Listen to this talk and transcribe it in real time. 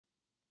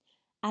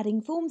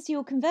Adding forms to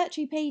your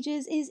Convertri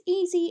pages is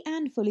easy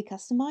and fully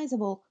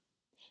customizable.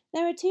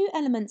 There are two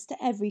elements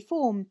to every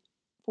form.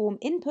 Form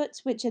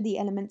inputs, which are the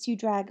elements you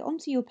drag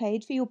onto your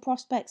page for your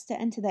prospects to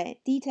enter their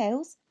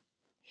details,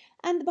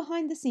 and the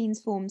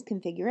behind-the-scenes forms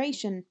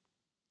configuration.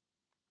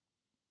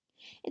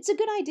 It's a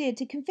good idea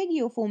to configure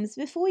your forms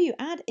before you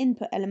add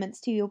input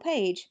elements to your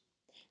page.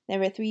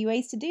 There are 3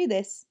 ways to do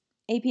this: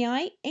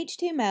 API,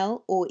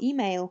 HTML, or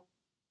email.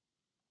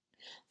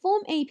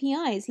 Form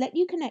APIs let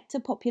you connect to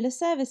popular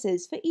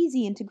services for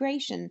easy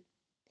integration.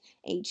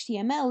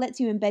 HTML lets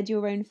you embed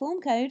your own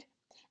form code,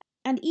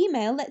 and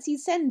email lets you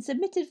send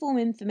submitted form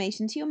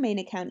information to your main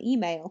account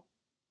email.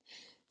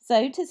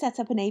 So, to set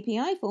up an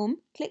API form,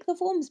 click the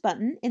Forms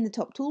button in the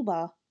top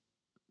toolbar.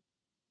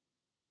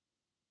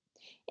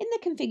 In the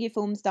Configure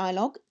Forms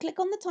dialog, click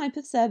on the type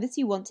of service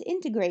you want to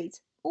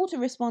integrate,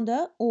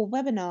 autoresponder or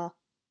webinar.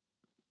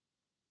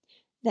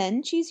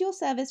 Then choose your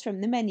service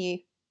from the menu.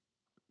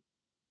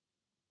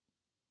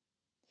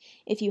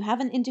 If you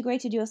haven't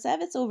integrated your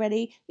service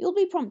already, you'll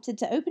be prompted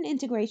to open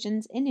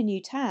integrations in a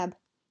new tab.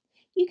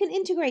 You can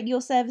integrate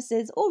your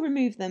services or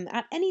remove them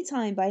at any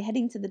time by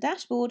heading to the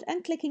dashboard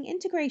and clicking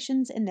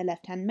Integrations in the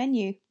left-hand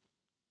menu.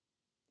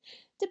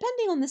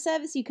 Depending on the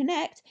service you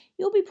connect,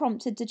 you'll be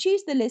prompted to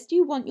choose the list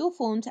you want your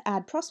form to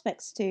add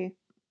prospects to.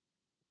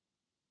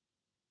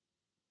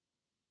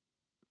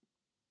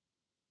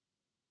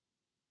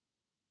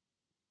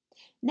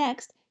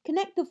 Next,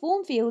 connect the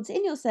form fields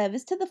in your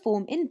service to the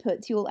form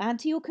inputs you'll add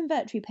to your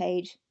Convertri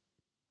page.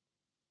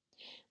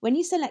 When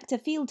you select a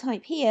field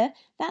type here,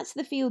 that's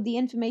the field the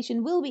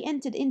information will be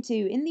entered into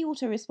in the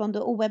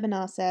autoresponder or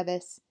webinar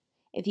service.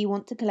 If you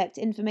want to collect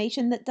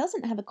information that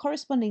doesn't have a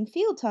corresponding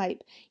field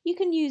type, you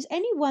can use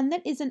any one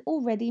that isn't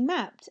already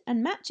mapped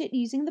and match it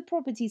using the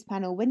Properties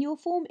panel when your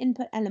form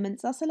input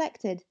elements are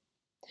selected.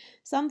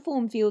 Some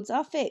form fields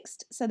are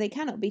fixed, so they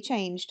cannot be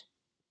changed.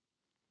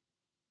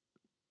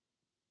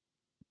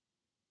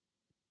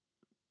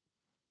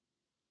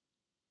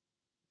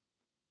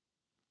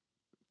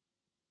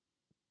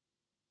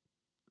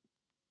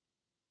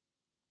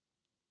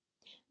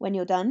 When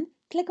you're done,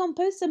 click on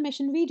Post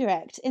Submission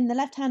Redirect in the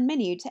left-hand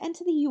menu to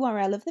enter the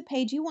URL of the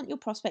page you want your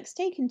prospects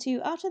taken to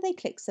after they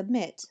click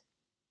Submit.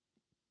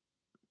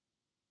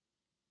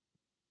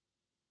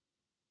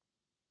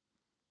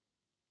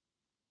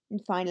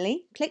 And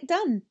finally, click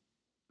Done.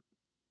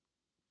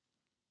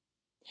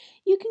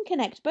 You can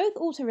connect both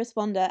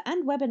autoresponder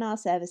and webinar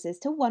services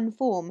to one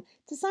form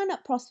to sign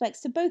up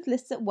prospects to both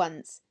lists at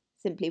once.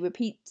 Simply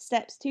repeat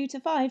steps 2 to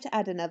 5 to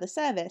add another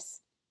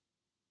service.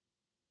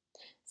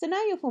 So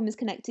now your form is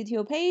connected to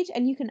your page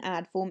and you can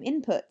add form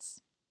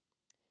inputs.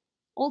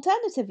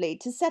 Alternatively,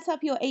 to set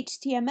up your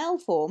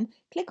HTML form,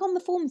 click on the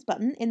Forms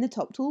button in the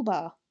top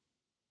toolbar.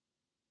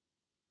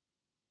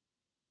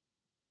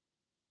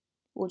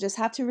 We'll just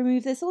have to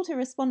remove this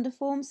autoresponder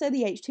form so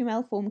the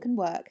HTML form can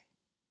work.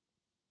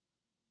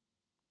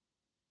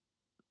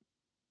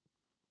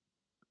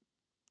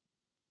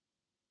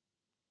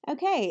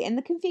 Okay, in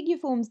the Configure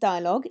Forms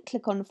dialog,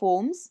 click on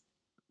Forms,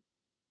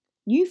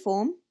 New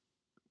Form,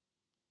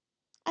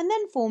 and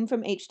then Form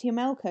from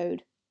HTML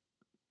code.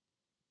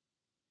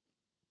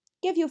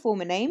 Give your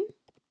form a name,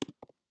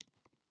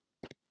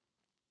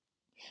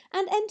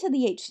 and enter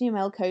the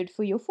HTML code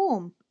for your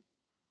form.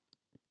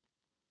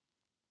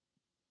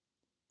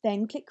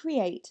 Then click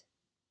Create.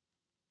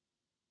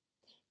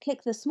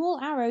 Click the small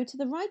arrow to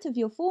the right of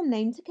your form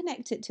name to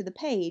connect it to the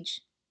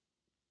page.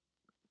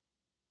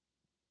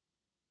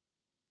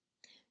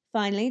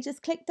 Finally,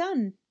 just click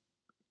Done.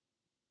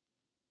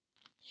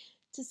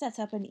 To set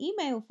up an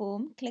email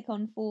form, click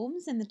on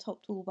Forms in the top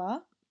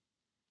toolbar.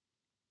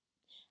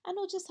 And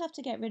we'll just have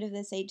to get rid of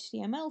this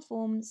HTML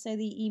form so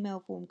the email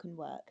form can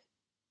work.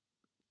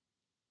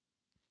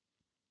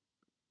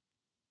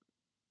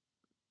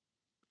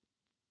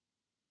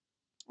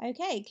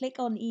 Okay, click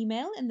on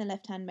Email in the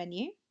left-hand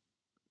menu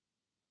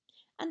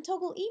and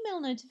toggle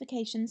email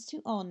notifications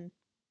to on.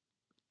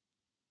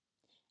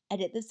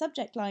 Edit the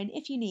subject line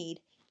if you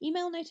need.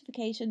 Email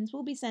notifications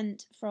will be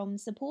sent from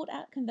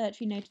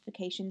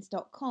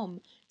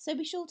support@convertrinotifications.com, so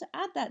be sure to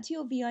add that to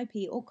your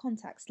VIP or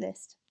contacts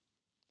list.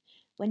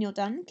 When you're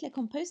done, click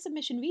on Post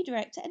Submission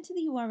Redirect to enter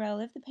the URL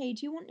of the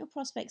page you want your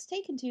prospects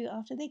taken to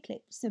after they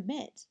click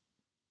Submit.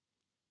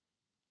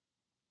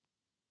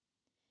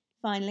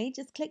 Finally,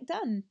 just click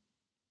Done.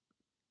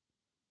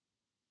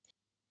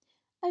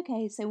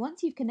 Okay, so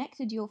once you've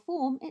connected your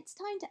form, it's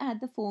time to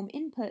add the form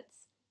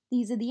inputs.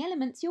 These are the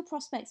elements your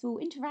prospects will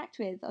interact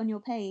with on your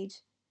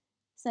page.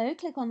 So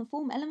click on the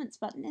Form Elements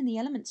button in the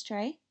Elements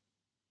tray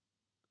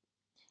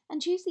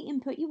and choose the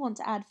input you want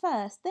to add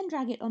first, then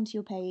drag it onto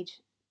your page.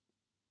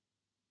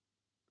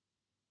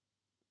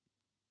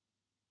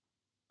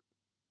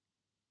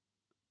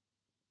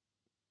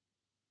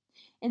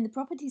 In the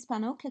Properties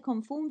panel, click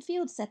on Form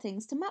Field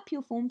Settings to map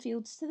your form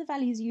fields to the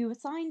values you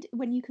assigned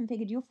when you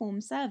configured your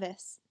form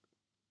service.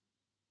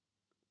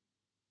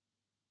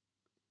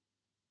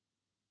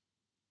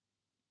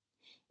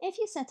 If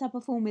you set up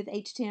a form with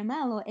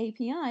HTML or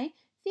API,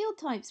 field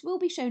types will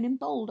be shown in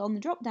bold on the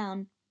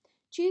drop-down.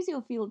 Choose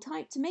your field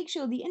type to make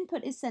sure the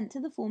input is sent to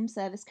the form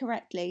service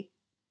correctly.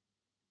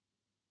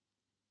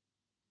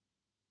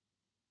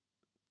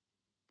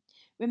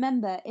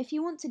 Remember, if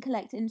you want to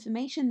collect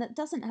information that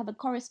doesn't have a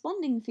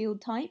corresponding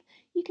field type,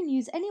 you can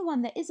use any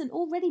one that isn't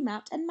already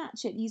mapped and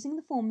match it using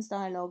the Forms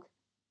dialog.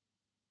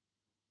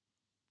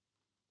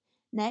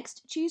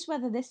 Next, choose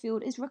whether this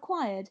field is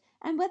required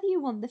and whether you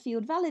want the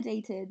field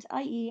validated,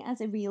 i.e.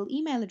 as a real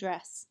email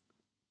address.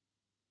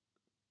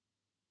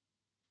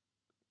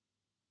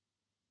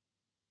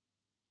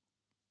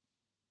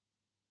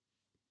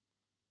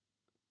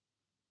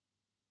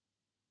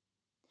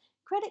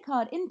 Credit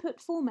card input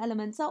form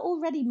elements are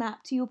already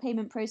mapped to your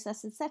payment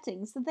processor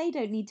settings, so they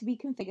don't need to be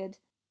configured.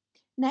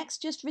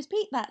 Next, just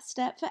repeat that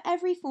step for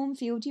every form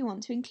field you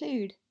want to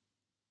include.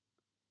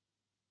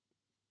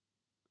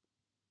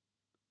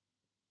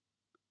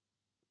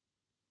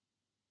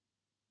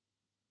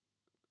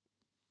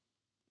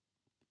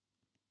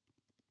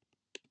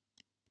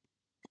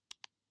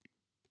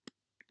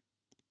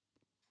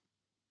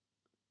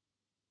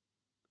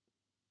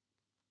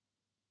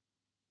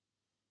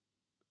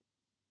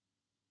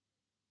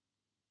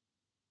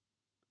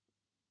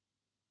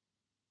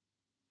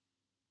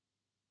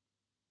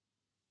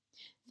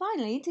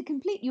 Finally, to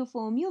complete your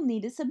form, you'll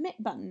need a Submit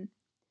button.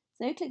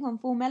 So click on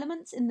Form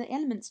Elements in the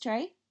Elements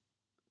tray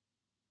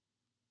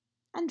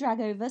and drag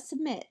over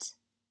Submit.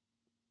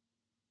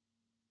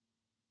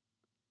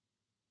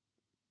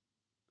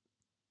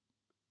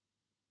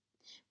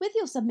 With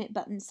your Submit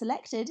button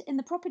selected in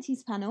the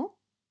Properties panel,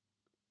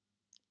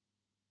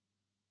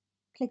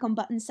 click on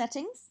Button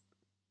Settings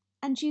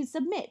and choose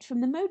Submit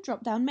from the Mode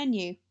drop-down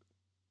menu.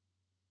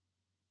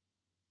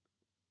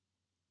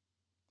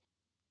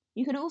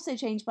 You can also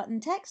change button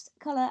text,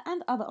 colour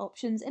and other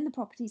options in the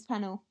Properties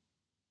panel.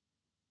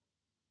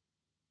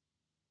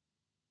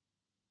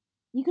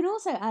 You can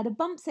also add a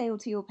bump sale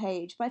to your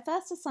page by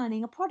first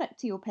assigning a product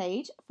to your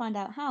page, find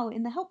out how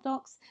in the help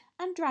docs,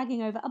 and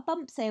dragging over a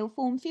bump sale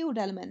form field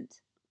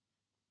element.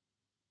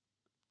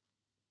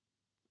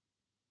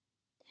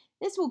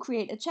 This will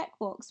create a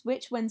checkbox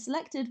which, when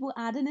selected, will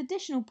add an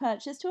additional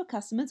purchase to a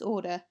customer's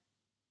order.